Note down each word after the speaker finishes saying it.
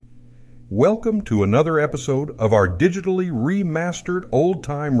Welcome to another episode of our digitally remastered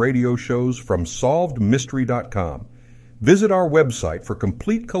old-time radio shows from SolvedMystery.com. Visit our website for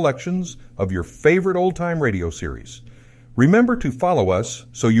complete collections of your favorite old-time radio series. Remember to follow us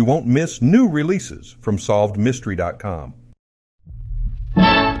so you won't miss new releases from SolvedMystery.com.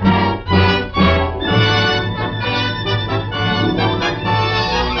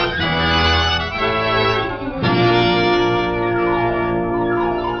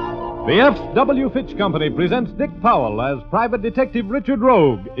 The F.W. Fitch Company presents Dick Powell as Private Detective Richard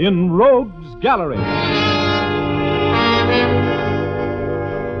Rogue in Rogue's Gallery.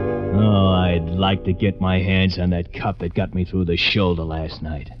 Oh, I'd like to get my hands on that cup that got me through the shoulder last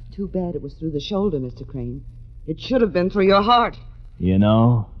night. Too bad it was through the shoulder, Mr. Crane. It should have been through your heart. You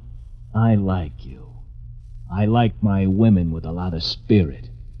know, I like you. I like my women with a lot of spirit.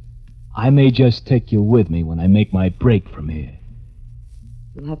 I may just take you with me when I make my break from here.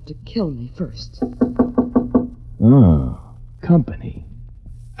 You'll have to kill me first. Oh, company.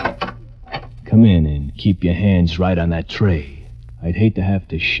 Come in and keep your hands right on that tray. I'd hate to have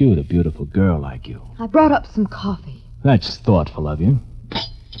to shoot a beautiful girl like you. I brought up some coffee. That's thoughtful of you.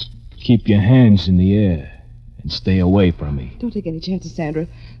 Keep your hands in the air and stay away from me. Don't take any chances, Sandra.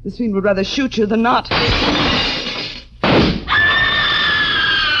 This fiend would rather shoot you than not.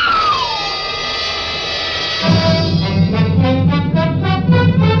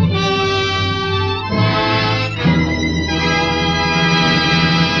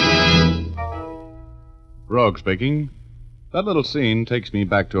 Rogue speaking. That little scene takes me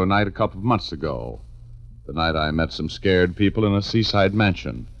back to a night a couple of months ago. The night I met some scared people in a seaside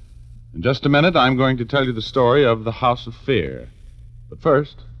mansion. In just a minute, I'm going to tell you the story of the House of Fear. But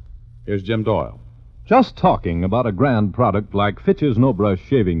first, here's Jim Doyle. Just talking about a grand product like Fitch's No Brush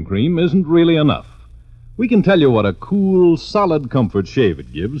Shaving Cream isn't really enough. We can tell you what a cool, solid comfort shave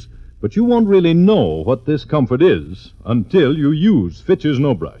it gives, but you won't really know what this comfort is until you use Fitch's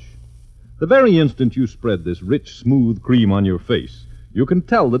No Brush. The very instant you spread this rich, smooth cream on your face, you can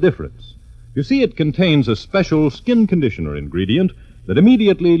tell the difference. You see, it contains a special skin conditioner ingredient that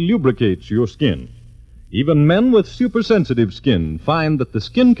immediately lubricates your skin. Even men with super-sensitive skin find that the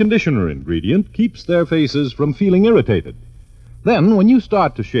skin conditioner ingredient keeps their faces from feeling irritated. Then, when you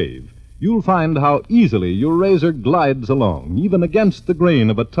start to shave, you'll find how easily your razor glides along, even against the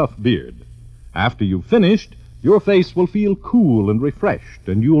grain of a tough beard. After you've finished, your face will feel cool and refreshed,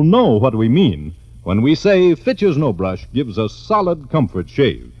 and you'll know what we mean when we say Fitch's No Brush gives a solid comfort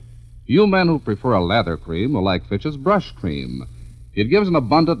shave. You men who prefer a lather cream will like Fitch's Brush Cream. It gives an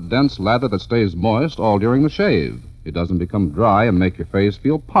abundant, dense lather that stays moist all during the shave. It doesn't become dry and make your face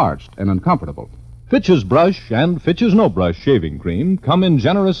feel parched and uncomfortable. Fitch's Brush and Fitch's No Brush Shaving Cream come in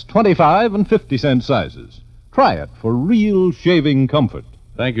generous 25 and 50-cent sizes. Try it for real shaving comfort.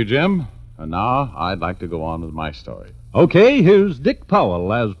 Thank you, Jim. And now I'd like to go on with my story. Okay, here's Dick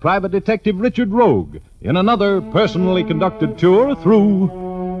Powell as Private Detective Richard Rogue in another personally conducted tour through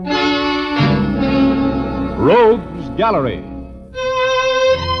Rogue's Gallery.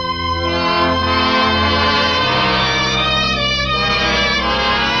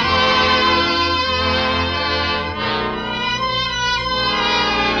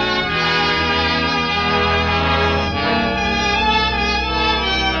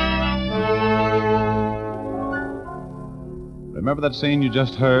 Remember that scene you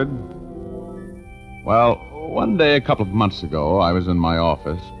just heard? Well, one day a couple of months ago, I was in my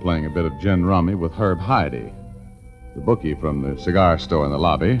office playing a bit of gin rummy with Herb Heide, the bookie from the cigar store in the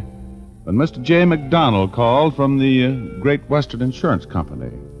lobby, when Mr. J. McDonald called from the Great Western Insurance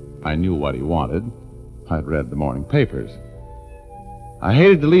Company. I knew what he wanted. I'd read the morning papers. I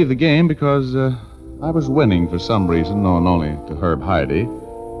hated to leave the game because I was winning for some reason known only to Herb Heide,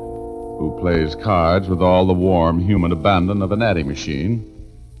 who plays cards with all the warm human abandon of an adding machine.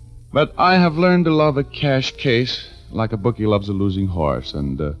 But I have learned to love a cash case like a bookie loves a losing horse,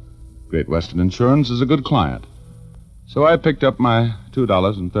 and Great Western Insurance is a good client. So I picked up my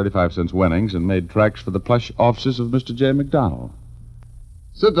 $2.35 winnings and made tracks for the plush offices of Mr. J. McDonald.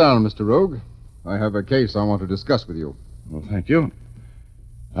 Sit down, Mr. Rogue. I have a case I want to discuss with you. Well, thank you.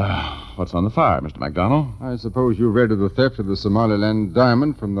 What's on the fire, Mr. McDonald? I suppose you read of the theft of the Somaliland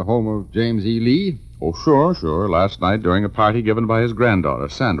diamond from the home of James E. Lee? Oh, sure. Last night during a party given by his granddaughter,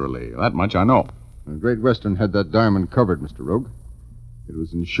 Sandra Lee. That much I know. The Great Western had that diamond covered, Mr. Rogue. It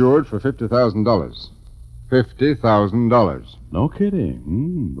was insured for $50,000. $50,000. No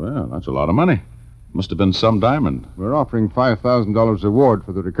kidding. Well, that's a lot of money. Must have been some diamond. We're offering $5,000 reward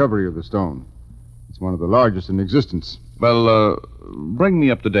for the recovery of the stone. It's one of the largest in existence. Well, bring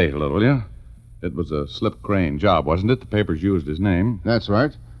me up to date a little, will you? It was a Slip Crane job, wasn't it? The papers used his name. That's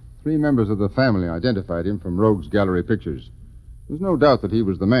right. 3 members of the family identified him from Rogue's gallery pictures. There's no doubt that he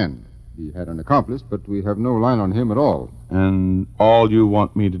was the man. He had an accomplice, but we have no line on him at all. And all you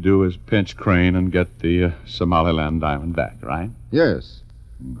want me to do is pinch Crane and get the Somaliland diamond back, right? Yes.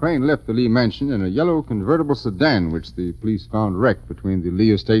 Crane left the Lee mansion in a yellow convertible sedan, which the police found wrecked between the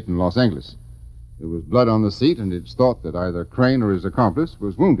Lee estate and Los Angeles. There was blood on the seat, and it's thought that either Crane or his accomplice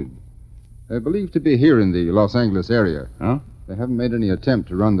was wounded. They're believed to be here in the Los Angeles area. Huh? They haven't made any attempt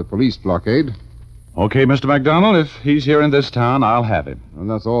to run the police blockade. Okay, Mr. McDonald, if he's here in this town, I'll have him. And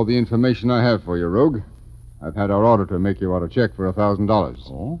that's all the information I have for you, Rogue. I've had our auditor make you out a check for $1,000.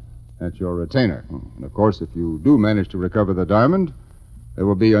 Oh? That's your retainer. And, of course, if you do manage to recover the diamond, there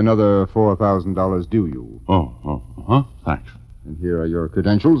will be another $4,000 due you. Oh, thanks. And here are your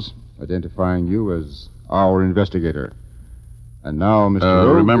credentials, identifying you as our investigator. And now, Mr.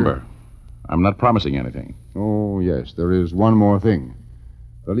 Rogue... Remember, I'm not promising anything. Oh, yes, there is one more thing.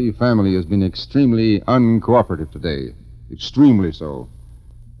 The Lee family has been extremely uncooperative today. Extremely so.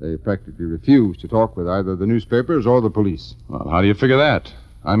 They practically refuse to talk with either the newspapers or the police. Well, how do you figure that?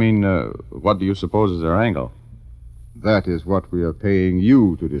 I mean, what do you suppose is their angle? That is what we are paying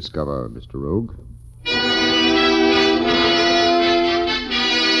you to discover, Mr. Rogue.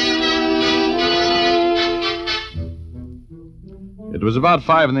 It was about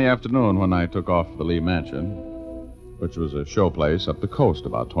 5 in the afternoon when I took off for the Lee Mansion, which was a show place up the coast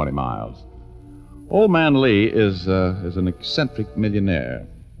about 20 miles. Old man Lee is an eccentric millionaire.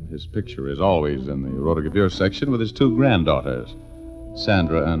 His picture is always in the Rotogravure section with his 2 granddaughters,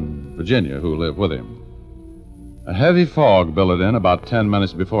 Sandra and Virginia, who live with him. A heavy fog billowed in about 10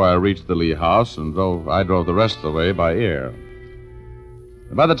 minutes before I reached the Lee house, and I drove the rest of the way by ear.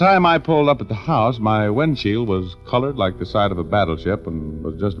 By the time I pulled up at the house, my windshield was colored like the side of a battleship and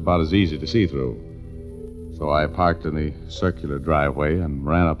was just about as easy to see through. So I parked in the circular driveway and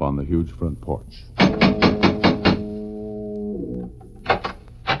ran up on the huge front porch.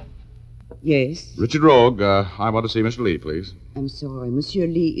 Yes? Richard Rogue, I want to see Mr. Lee, please. I'm sorry. Monsieur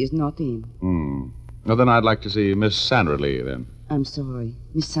Lee is not in. Well, then I'd like to see Miss Sandra Lee, then. I'm sorry.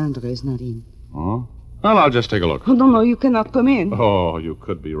 Miss Sandra is not in. Oh? Well, I'll just take a look. Oh, no, you cannot come in. Oh, you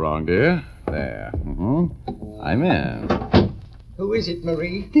could be wrong, dear. There. I'm in. Who is it,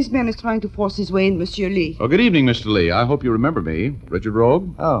 Marie? This man is trying to force his way in, Monsieur Lee. Oh, good evening, Mr. Lee. I hope you remember me. Richard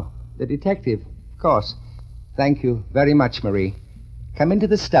Rogue? Oh, the detective. Of course. Thank you very much, Marie. Come into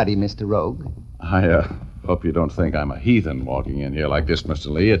the study, Mr. Rogue. I hope you don't think I'm a heathen walking in here like this, Mr.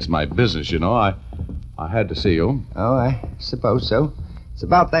 Lee. It's my business, you know. I had to see you. Oh, I suppose so. It's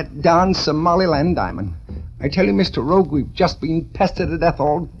about that darn Somaliland diamond. I tell you, Mr. Rogue, we've just been pestered to death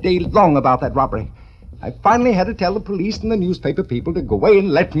all day long about that robbery. I finally had to tell the police and the newspaper people to go away and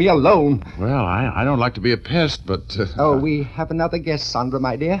let me alone. Well, I don't like to be a pest, but... Oh, we have another guest, Sandra,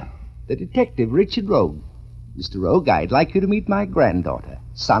 my dear. The detective, Richard Rogue. Mr. Rogue, I'd like you to meet my granddaughter,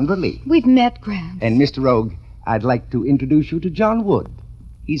 Sandra Lee. We've met, Gramps. And, Mr. Rogue, I'd like to introduce you to John Wood.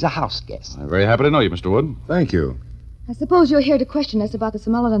 He's a house guest. I'm very happy to know you, Mr. Wood. Thank you. I suppose you're here to question us about the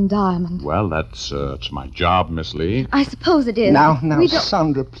Somaliland diamond. Well, that's it's my job, Miss Lee. I suppose it is. Now, We don't...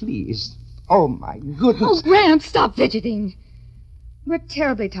 Sandra, please. Oh, my goodness. Oh, Gramps, stop fidgeting. We're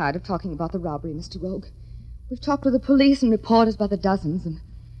terribly tired of talking about the robbery, Mr. Rogue. We've talked with the police and reporters by the dozens, and...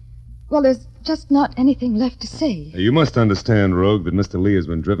 well, there's just not anything left to say. You must understand, Rogue, that Mr. Lee has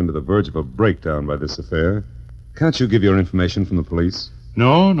been driven to the verge of a breakdown by this affair. Can't you give your information from the police?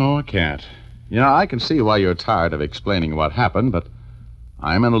 No, I can't. You know, I can see why you're tired of explaining what happened, but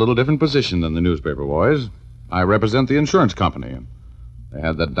I'm in a little different position than the newspaper boys. I represent the insurance company, and they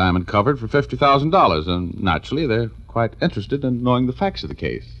had that diamond covered for $50,000, and naturally they're quite interested in knowing the facts of the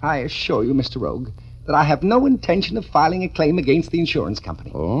case. I assure you, Mr. Rogue, that I have no intention of filing a claim against the insurance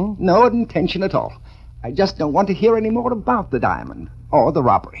company. Oh? No intention at all. I just don't want to hear any more about the diamond or the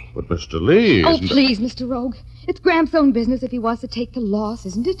robbery. But Mr. Lee Oh, isn't... please, Mr. Rogue. It's Gramps' own business if he wants to take the loss,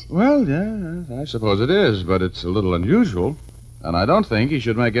 isn't it? Well, yeah, I suppose it is, but it's a little unusual. And I don't think he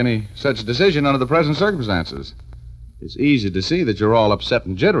should make any such decision under the present circumstances. It's easy to see that you're all upset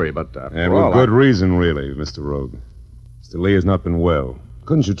and jittery, but And with good reason, really, Mr. Rogue. Mr. Lee has not been well.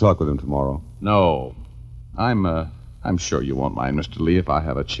 Couldn't you talk with him tomorrow? No. I'm sure you won't mind, Mr. Lee, if I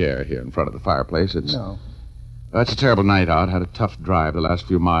have a chair here in front of the fireplace. No. It's a terrible night out. Had a tough drive the last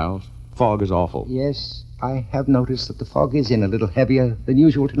few miles. Fog is awful. Yes, I have noticed that the fog is in a little heavier than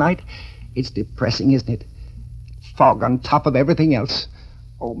usual tonight. It's depressing, isn't it? Fog on top of everything else.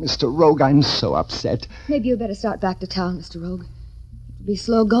 Oh, Mr. Rogue, I'm so upset. Maybe you'd better start back to town, Mr. Rogue. It'll be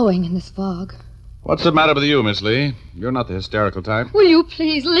slow going in this fog. What's the matter with you, Miss Lee? You're not the hysterical type. Will you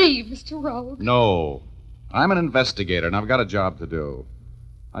please leave, Mr. Rogue? No. I'm an investigator, and I've got a job to do.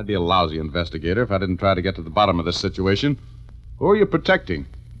 I'd be a lousy investigator if I didn't try to get to the bottom of this situation. Who are you protecting?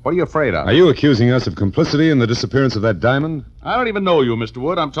 What are you afraid of? Are you accusing us of complicity in the disappearance of that diamond? I don't even know you, Mr.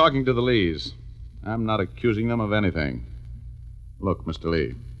 Wood. I'm talking to the Lees. I'm not accusing them of anything. Look, Mr.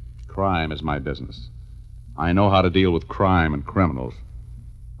 Lee, crime is my business. I know how to deal with crime and criminals.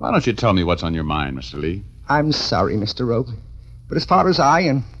 Why don't you tell me what's on your mind, Mr. Lee? I'm sorry, Mr. Rogue. But as far as I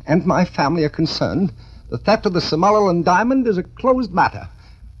and my family are concerned, the theft of the Somaliland diamond is a closed matter.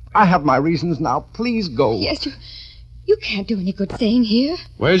 I have my reasons now. Please go. Yes, you can't do any good staying here.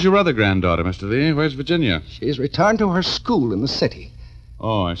 Where's your other granddaughter, Mr. Lee? Where's Virginia? She's returned to her school in the city.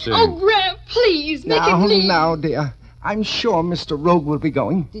 Oh, I see. Oh, Graham, please, make him leave. Now, dear. I'm sure Mr. Rogue will be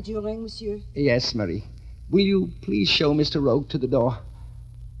going. Did you ring, monsieur? Yes, Marie. Will you please show Mr. Rogue to the door?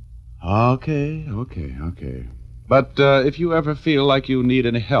 Okay. But if you ever feel like you need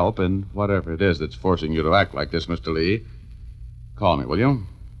any help in whatever it is that's forcing you to act like this, Mr. Lee, call me, will you?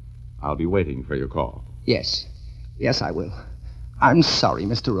 I'll be waiting for your call. Yes. Yes, I will. I'm sorry,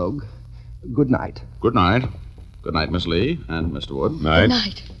 Mr. Rogue. Good night. Good night. Good night, Miss Lee and Mr. Wood. Night. Good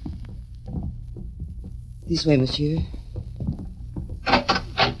night. This way, monsieur.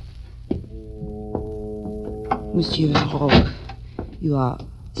 Monsieur Rogue, you are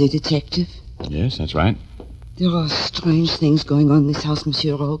the detective? Yes, that's right. There are strange things going on in this house,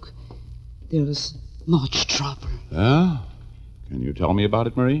 Monsieur Rogue. There is much trouble. Yeah? Can you tell me about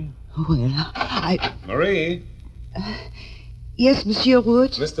it, Marie? Well, Marie, Yes, Monsieur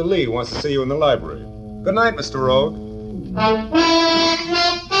Wood? Mr. Lee wants to see you in the library. Good night, Mr. Rogue.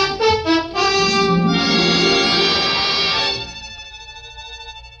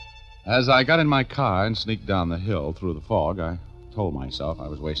 As I got in my car and sneaked down the hill through the fog, I told myself I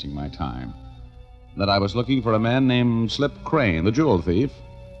was wasting my time. That I was looking for a man named Slip Crane, the jewel thief.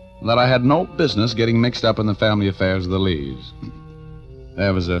 And that I had no business getting mixed up in the family affairs of the Lees.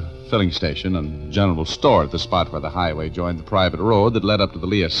 There was a filling station and general store at the spot where the highway joined the private road that led up to the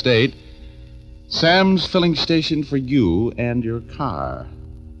Lee estate. Sam's filling station for you and your car.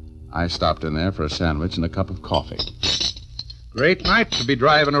 I stopped in there for a sandwich and a cup of coffee. Great night to be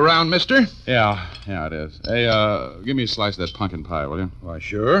driving around, mister. Yeah, it is. Hey, give me a slice of that pumpkin pie, will you? Why,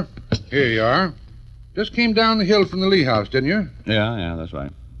 sure. Here you are. Just came down the hill from the Lee house, didn't you? Yeah, that's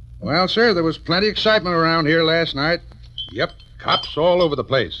right. Well, sir, there was plenty of excitement around here last night. Yep, cops all over the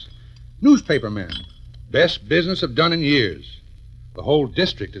place. Newspaper men. Best business I've done in years. The whole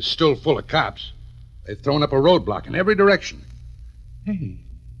district is still full of cops. They've thrown up a roadblock in every direction. Hey,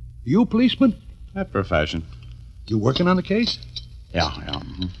 you a policeman? After a fashion. You working on the case? Yeah.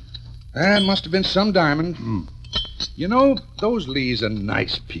 Mm-hmm. That must have been some diamond. You know, those Lees are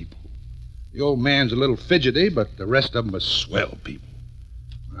nice people. The old man's a little fidgety, but the rest of them are swell people.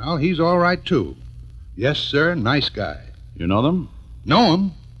 Well, he's all right, too. Yes, sir, nice guy. You know them? Know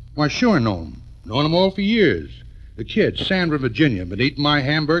him? Why, sure know him. Known them all for years. The kids, Sandra and Virginia, been eating my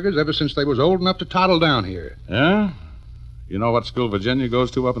hamburgers ever since they was old enough to toddle down here. Yeah? You know what school Virginia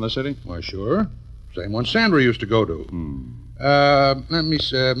goes to up in the city? Why, sure. Same one Sandra used to go to. Let me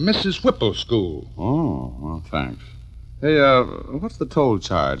see, Mrs. Whipple School. Oh, well, thanks. Hey, what's the toll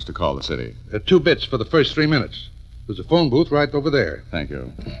charge to call the city? 2 bits for the first 3 minutes. There's a phone booth right over there. Thank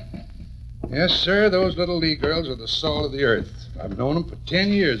you. Yes, sir, those little Lee girls are the salt of the earth. I've known them for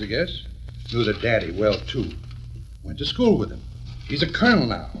 10 years, I guess. Knew their daddy well, too. Went to school with him. He's a colonel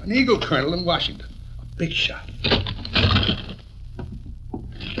now, an Eagle colonel in Washington. A big shot.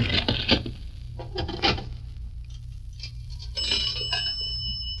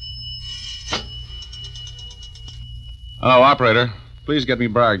 Hello, operator. Please get me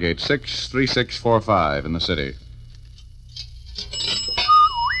Briargate, 63645 in the city.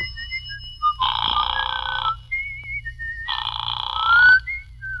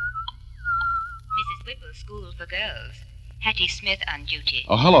 Mrs. Whipple's School for Girls. Hattie Smith on duty.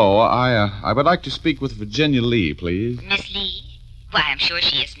 Oh, hello. I would like to speak with Virginia Lee, please. Miss Lee? Why, I'm sure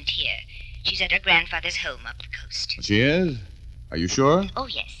she isn't here. She's at her grandfather's home up the coast. She is? Are you sure? Oh,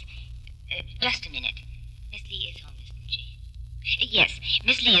 yes. Just a minute. Miss Lee is home, isn't she? Yes,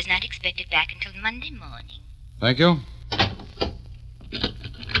 Miss Lee is not expected back until Monday morning. Thank you.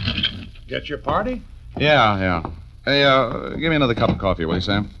 Get your party? Yeah. Hey, give me another cup of coffee, will you,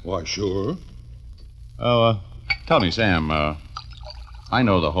 Sam? Why, sure. Oh, tell me, Sam, I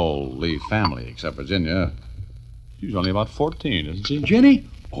know the whole Lee family except Virginia. She's only about 14, isn't she? Jenny?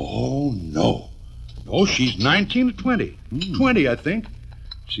 Oh, no. No, she's 19 or 20. 20, I think.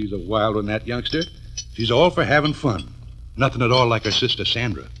 She's a wild one, that youngster. She's all for having fun. Nothing at all like her sister,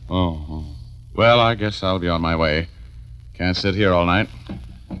 Sandra. Oh. Well, I guess I'll be on my way. Can't sit here all night.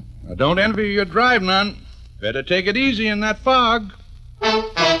 Now, don't envy your drive none. Better take it easy in that fog.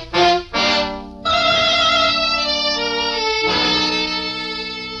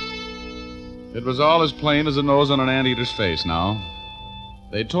 It was all as plain as the nose on an anteater's face now.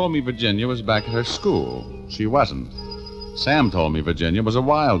 They told me Virginia was back at her school. She wasn't. Sam told me Virginia was a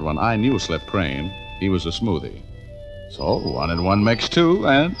wild one. I knew Slip Crane. He was a smoothie. So 1 and 1 makes 2,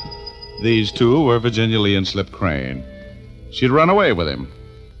 and these two were Virginia Lee and Slip Crane. She'd run away with him.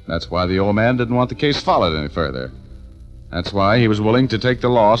 That's why the old man didn't want the case followed any further. That's why he was willing to take the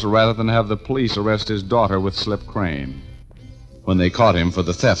loss rather than have the police arrest his daughter with Slip Crane when they caught him for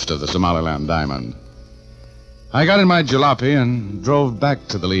the theft of the Somaliland diamond. I got in my jalopy and drove back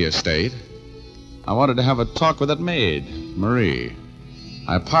to the Lee estate. I wanted to have a talk with that maid, Marie.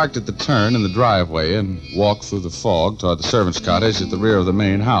 I parked at the turn in the driveway and walked through the fog toward the servant's cottage at the rear of the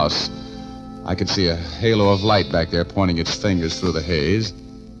main house. I could see a halo of light back there pointing its fingers through the haze.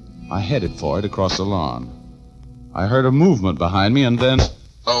 I headed for it across the lawn. I heard a movement behind me, and then...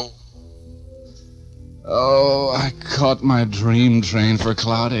 Oh, I caught my dream train for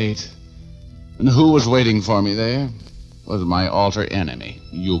Cloud 8. And who was waiting for me there? Was my alter enemy,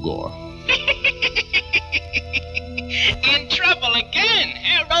 Ugor. In trouble again,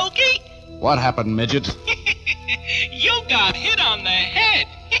 eh, Rogie? What happened, Midget? You got hit on the head.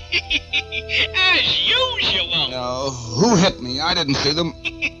 As usual. No, who hit me? I didn't see them.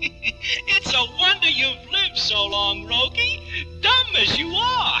 It's a wonder you've lived so long, Rogie. Dumb as you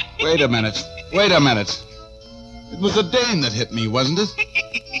are. Wait a minute. It was a Dane that hit me, wasn't it?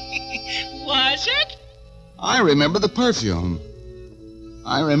 Was it? I remember the perfume.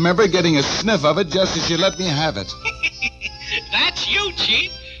 I remember getting a sniff of it just as you let me have it. That's you,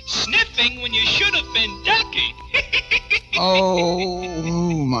 Chief. Sniffing when you should have been ducking.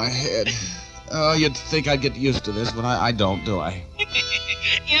 Oh, my head. Oh, you'd think I'd get used to this, but I don't, do I?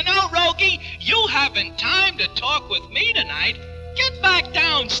 You know, Rogie, you haven't time to talk with me tonight. Get back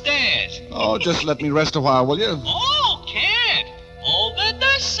downstairs. Oh, just let me rest a while, will you? Oh, can't. Over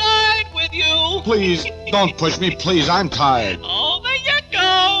the side with you. Please, don't push me, please. I'm tired. Over you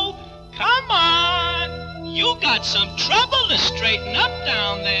go. Come on. You got some trouble to straighten up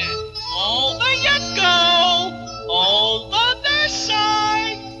down there. Over you go. Over the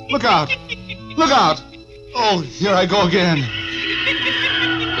side. Look out. Look out. Oh, here I go again.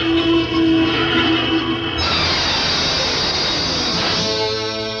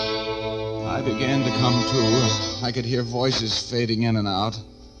 I began to come to. I could hear voices fading in and out.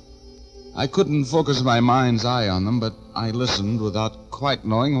 I couldn't focus my mind's eye on them, but I listened without quite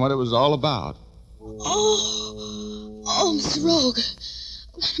knowing what it was all about. Oh, Mr. Rogue.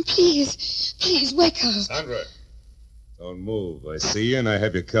 Please, wake up. Sandra, don't move. I see you and I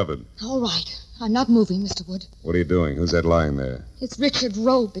have you covered. All right. I'm not moving, Mr. Wood. What are you doing? Who's that lying there? It's Richard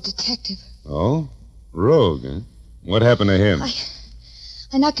Rogue, the detective. Oh? Rogue, huh? What happened to him?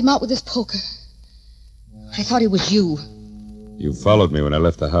 I knocked him out with this poker. I thought it was you. You followed me when I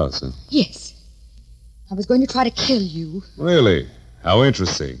left the house, huh? Yes. I was going to try to kill you. Really? How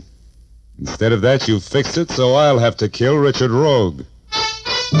interesting. Instead of that, you fixed it, so I'll have to kill Richard Rogue.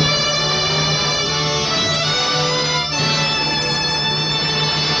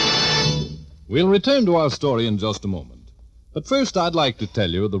 We'll return to our story in just a moment. But first, I'd like to tell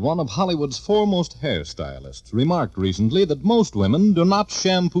you that one of Hollywood's foremost hairstylists remarked recently that most women do not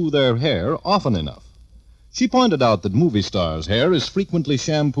shampoo their hair often enough. She pointed out that movie stars' hair is frequently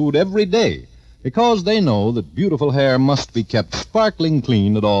shampooed every day because they know that beautiful hair must be kept sparkling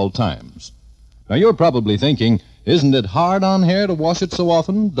clean at all times. Now, you're probably thinking, isn't it hard on hair to wash it so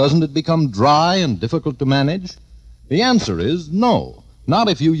often? Doesn't it become dry and difficult to manage? The answer is no, not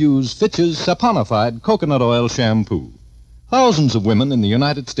if you use Fitch's saponified coconut oil shampoo. Thousands of women in the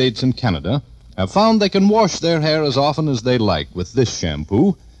United States and Canada have found they can wash their hair as often as they like with this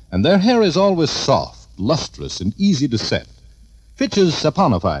shampoo, and their hair is always soft, lustrous, and easy to set. Fitch's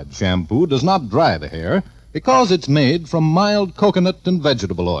saponified shampoo does not dry the hair because it's made from mild coconut and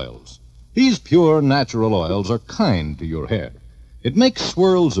vegetable oils. These pure natural oils are kind to your hair. It makes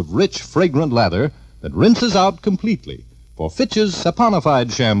swirls of rich, fragrant lather that rinses out completely, for Fitch's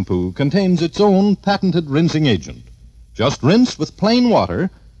saponified shampoo contains its own patented rinsing agent. Just rinse with plain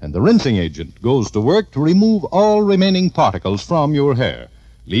water, and the rinsing agent goes to work to remove all remaining particles from your hair,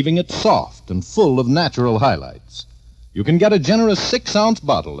 leaving it soft and full of natural highlights. You can get a generous 6-ounce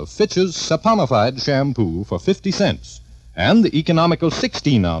bottle of Fitch's saponified shampoo for 50 cents, and the economical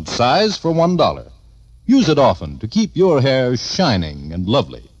 16-ounce size for $1. Use it often to keep your hair shining and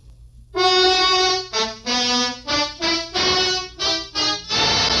lovely.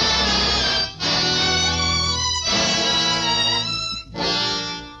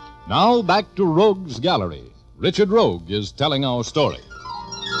 Now back to Rogue's Gallery. Richard Rogue is telling our story.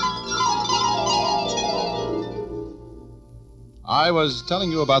 I was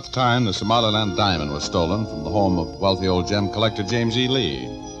telling you about the time the Somaliland diamond was stolen from the home of wealthy old gem collector James E. Lee.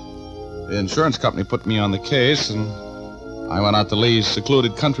 The insurance company put me on the case, and I went out to Lee's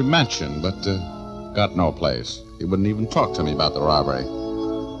secluded country mansion, but got no place. He wouldn't even talk to me about the robbery.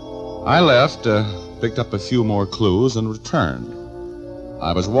 I left, picked up a few more clues, and returned.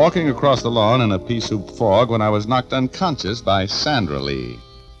 I was walking across the lawn in a pea-soup fog when I was knocked unconscious by Sandra Lee,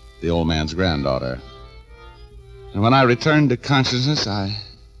 the old man's granddaughter. And when I returned to consciousness,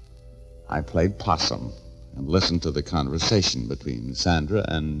 I played possum and listened to the conversation between Sandra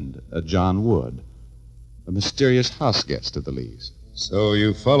and John Wood, a mysterious house guest of the Lees. So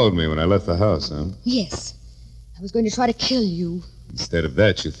you followed me when I left the house, huh? Yes. I was going to try to kill you. Instead of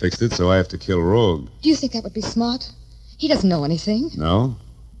that, you fixed it so I have to kill Rogue. Do you think that would be smart? He doesn't know anything. No?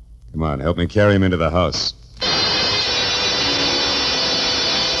 Come on, help me carry him into the house.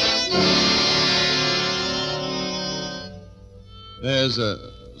 There's a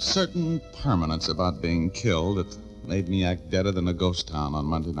certain permanence about being killed that made me act deader than a ghost town on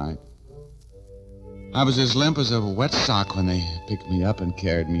Monday night. I was as limp as a wet sock when they picked me up and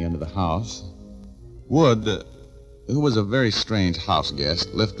carried me into the house. Wood, who was a very strange house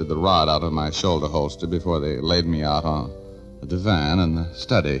guest, lifted the rod out of my shoulder holster before they laid me out on the divan in the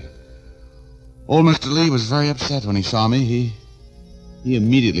study. Old Mr. Lee was very upset when he saw me. He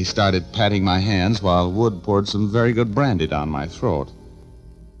immediately started patting my hands while Wood poured some very good brandy down my throat.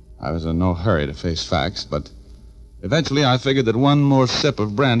 I was in no hurry to face facts, but eventually I figured that one more sip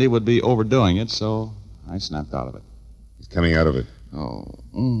of brandy would be overdoing it, so I snapped out of it. He's coming out of it. Oh,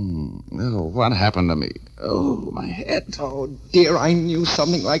 what happened to me? Oh, my head. Oh, dear, I knew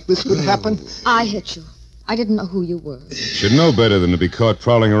something like this would happen. I hit you. I didn't know who you were. Should know better than to be caught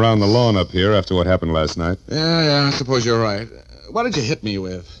prowling around the lawn up here after what happened last night. Yeah, I suppose you're right. What did you hit me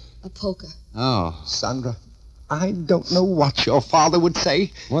with? A poker. Oh. Sandra, I don't know what your father would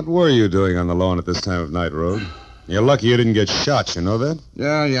say. What were you doing on the lawn at this time of night, Rogue? You're lucky you didn't get shot, you know that?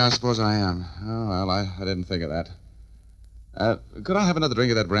 Yeah, I suppose I am. Oh, well, I didn't think of that. Could I have another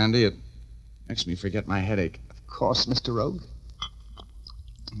drink of that brandy? It makes me forget my headache. Of course, Mr. Rogue.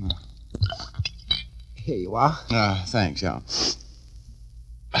 Here you are. Thanks, yeah.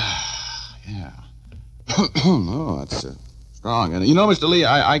 Yeah. Oh, that's strong. And you know, Mr. Lee,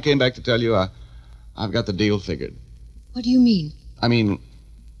 I came back to tell you I've got the deal figured. What do you mean? I mean,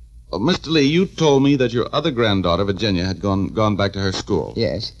 Mr. Lee, you told me that your other granddaughter, Virginia, had gone back to her school.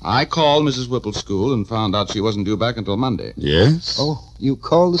 Yes. I called Mrs. Whipple's school and found out she wasn't due back until Monday. Yes? Oh, you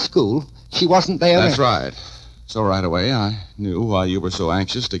called the school? She wasn't there? That's right. So right away, I knew why you were so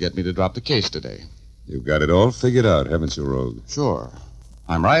anxious to get me to drop the case today. You've got it all figured out, haven't you, Rogue? Sure.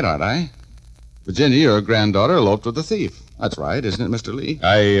 I'm right, aren't I? Virginia, your granddaughter eloped with the thief. That's right, isn't it, Mr. Lee?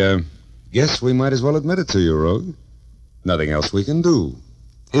 I guess we might as well admit it to you, Rogue. Nothing else we can do.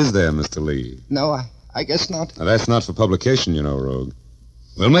 Is there, Mr. Lee? No, I guess not. Now, that's not for publication, you know, Rogue.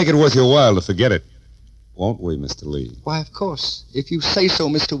 We'll make it worth your while to forget it. Won't we, Mr. Lee? Why, of course. If you say so,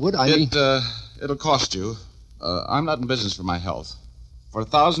 Mr. Wood, I mean... It'll cost you. I'm not in business for my health. For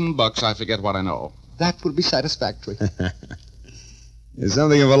 $1,000, I forget what I know. That will be satisfactory. You're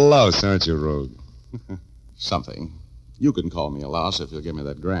something of a louse, aren't you, Rogue? Something. You can call me a louse if you'll give me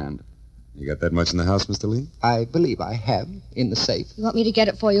that grand. You got that much in the house, Mr. Lee? I believe I have, in the safe. You want me to get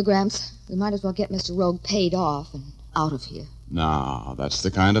it for you, Gramps? We might as well get Mr. Rogue paid off and out of here. No, that's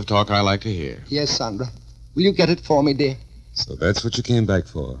the kind of talk I like to hear. Yes, Sandra. Will you get it for me, dear? So that's what you came back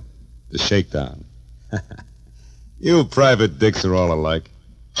for. The shakedown. You private dicks are all alike.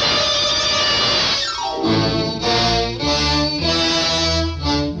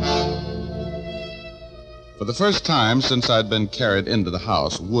 For the first time since I'd been carried into the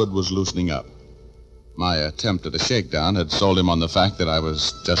house, Wood was loosening up. My attempt at a shakedown had sold him on the fact that I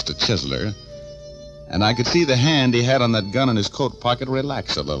was just a chiseler, and I could see the hand he had on that gun in his coat pocket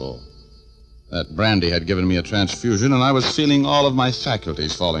relax a little. That brandy had given me a transfusion, and I was feeling all of my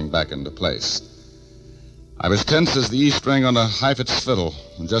faculties falling back into place. I was tense as the E string on a Heifetz fiddle,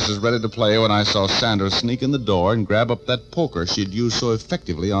 and just as ready to play when I saw Sandra sneak in the door and grab up that poker she'd used so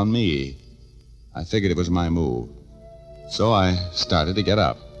effectively on me. I figured it was my move. So I started to get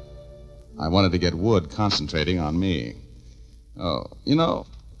up. I wanted to get Wood concentrating on me. Oh,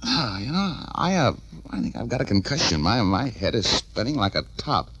 I think I've got a concussion. My head is spinning like a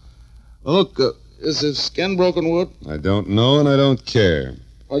top. Look, is his skin broken, Wood? I don't know, and I don't care.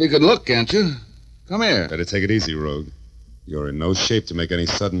 Well, you could look, can't you? Come here. Better take it easy, Rogue. You're in no shape to make any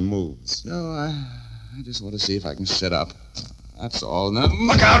sudden moves. No, I just want to see if I can sit up. That's all. Now,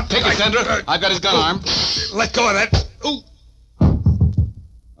 look out! Take it, Sandra. I've got his gun arm. Let go of that. Ooh.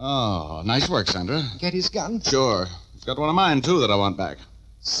 Oh, nice work, Sandra. Get his gun? Sure. It's got one of mine, too, that I want back.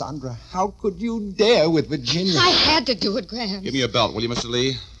 Sandra, how could you dare with Virginia? I had to do it, Graham. Give me your belt, will you, Mr.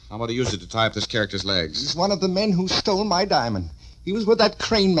 Lee? I want to use it to tie up this character's legs. He's one of the men who stole my diamond. He was with that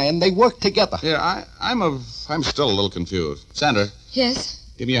Crane man. They worked together. Yeah, I'm still a little confused. Sandra. Yes?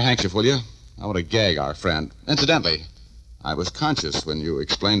 Give me your handkerchief, will you? I want to gag our friend. Incidentally, I was conscious when you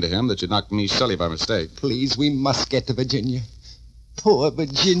explained to him that you knocked me silly by mistake. Please, we must get to Virginia. Poor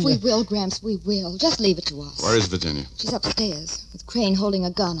Virginia. We will, Gramps, we will. Just leave it to us. Where is Virginia? She's upstairs, with Crane holding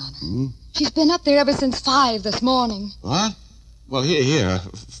a gun on her. Hmm? She's been up there ever since 5 this morning. What? Well, here.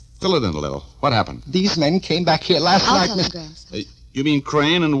 Fill it in a little. What happened? These men came back here last I'll night, tell you, Mr. Gramps. You mean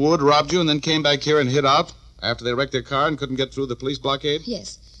Crane and Wood robbed you and then came back here and hid out after they wrecked their car and couldn't get through the police blockade?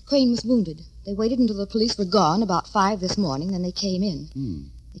 Yes. Crane was wounded. They waited until the police were gone about 5 this morning, then they came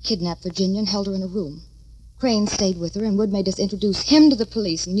in. They kidnapped Virginia and held her in a room. Crane stayed with her, and Wood made us introduce him to the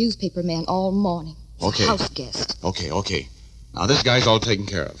police and newspaper men all morning. Okay. House guest. Okay. Now, this guy's all taken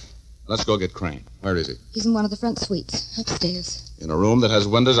care of. Let's go get Crane. Where is he? He's in one of the front suites, upstairs. In a room that has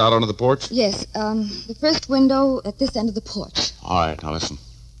windows out onto the porch? Yes, the first window at this end of the porch. All right, now listen.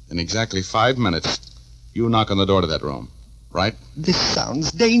 In exactly 5 minutes, you knock on the door to that room, right? This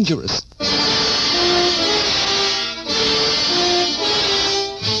sounds dangerous.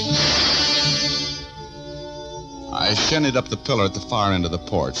 I shinnied up the pillar at the far end of the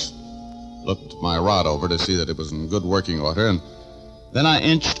porch, looked my rod over to see that it was in good working order, and then I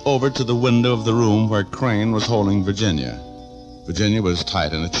inched over to the window of the room where Crane was holding Virginia. Virginia was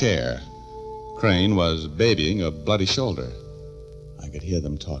tied in a chair. Crane was babying a bloody shoulder. I could hear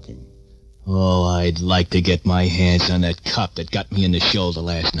them talking. Oh, I'd like to get my hands on that cop that got me in the shoulder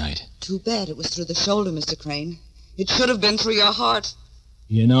last night. Too bad it was through the shoulder, Mr. Crane. It should have been through your heart.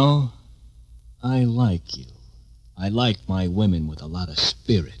 You know, I like you. I like my women with a lot of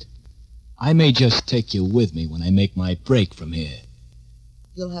spirit. I may just take you with me when I make my break from here.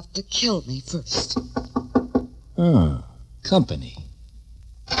 You'll have to kill me first. Company.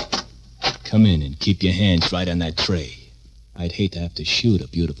 Come in and keep your hands right on that tray. I'd hate to have to shoot a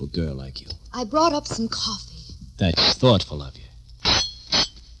beautiful girl like you. I brought up some coffee. That's thoughtful of you.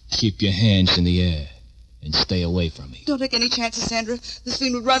 Keep your hands in the air and stay away from me. Don't take any chances, Sandra. This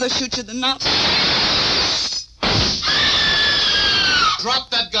fiend would rather shoot you than not. Drop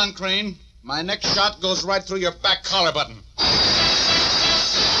that gun, Crane. My next shot goes right through your back collar button.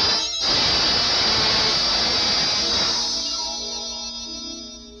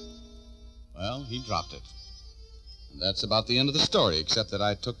 Well, he dropped it. And that's about the end of the story, except that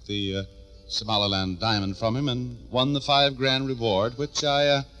I took the Somaliland diamond from him and won the $5,000 reward, which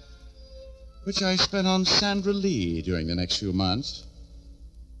I spent on Sandra Lee during the next few months.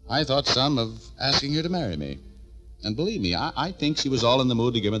 I thought some of asking her to marry me. And believe me, I think she was all in the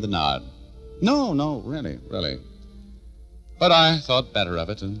mood to give me the nod. No, really. But I thought better of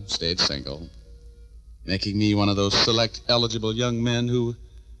it and stayed single, making me one of those select eligible young men who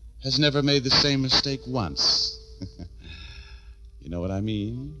has never made the same mistake once. You know what I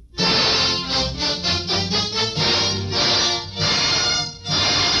mean?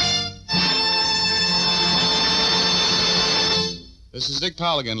 This is Dick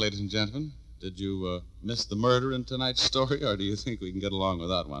Powell again, ladies and gentlemen. Did you miss the murder in tonight's story, or do you think we can get along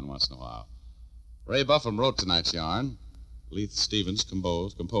without one once in a while? Ray Buffum wrote tonight's yarn. Leith Stevens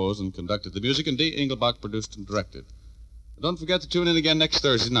composed and conducted the music, and Dee Engelbach produced and directed. But don't forget to tune in again next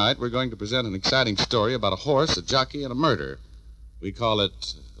Thursday night. We're going to present an exciting story about a horse, a jockey, and a murder. We call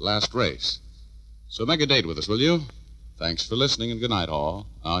it Last Race. So make a date with us, will you? Thanks for listening, and good night, all.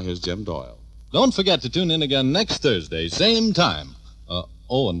 Now, here's Jim Doyle. Don't forget to tune in again next Thursday, same time.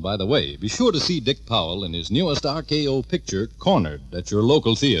 And by the way, be sure to see Dick Powell in his newest RKO picture, Cornered, at your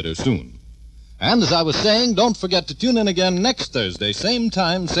local theater soon. And as I was saying, don't forget to tune in again next Thursday, same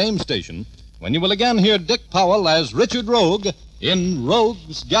time, same station, when you will again hear Dick Powell as Richard Rogue in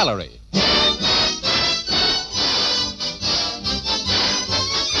Rogue's Gallery.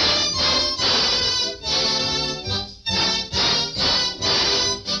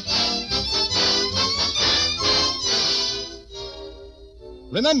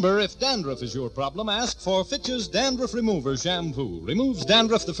 Remember, if dandruff is your problem, ask for Fitch's Dandruff Remover Shampoo. Removes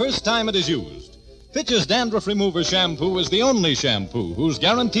dandruff the first time it is used. Fitch's Dandruff Remover Shampoo is the only shampoo whose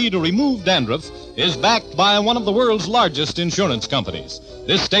guarantee to remove dandruff is backed by one of the world's largest insurance companies.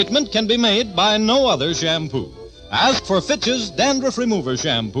 This statement can be made by no other shampoo. Ask for Fitch's Dandruff Remover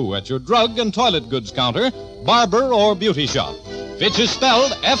Shampoo at your drug and toilet goods counter, barber, or beauty shop. Fitch is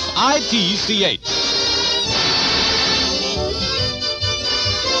spelled F-I-T-C-H.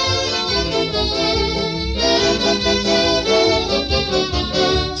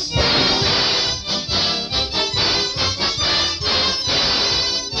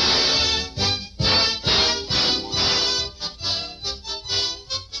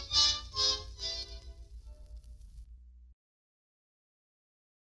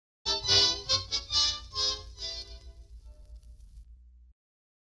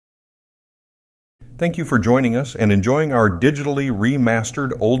 Thank you for joining us and enjoying our digitally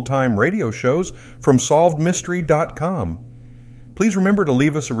remastered old-time radio shows from SolvedMystery.com. Please remember to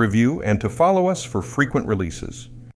leave us a review and to follow us for frequent releases.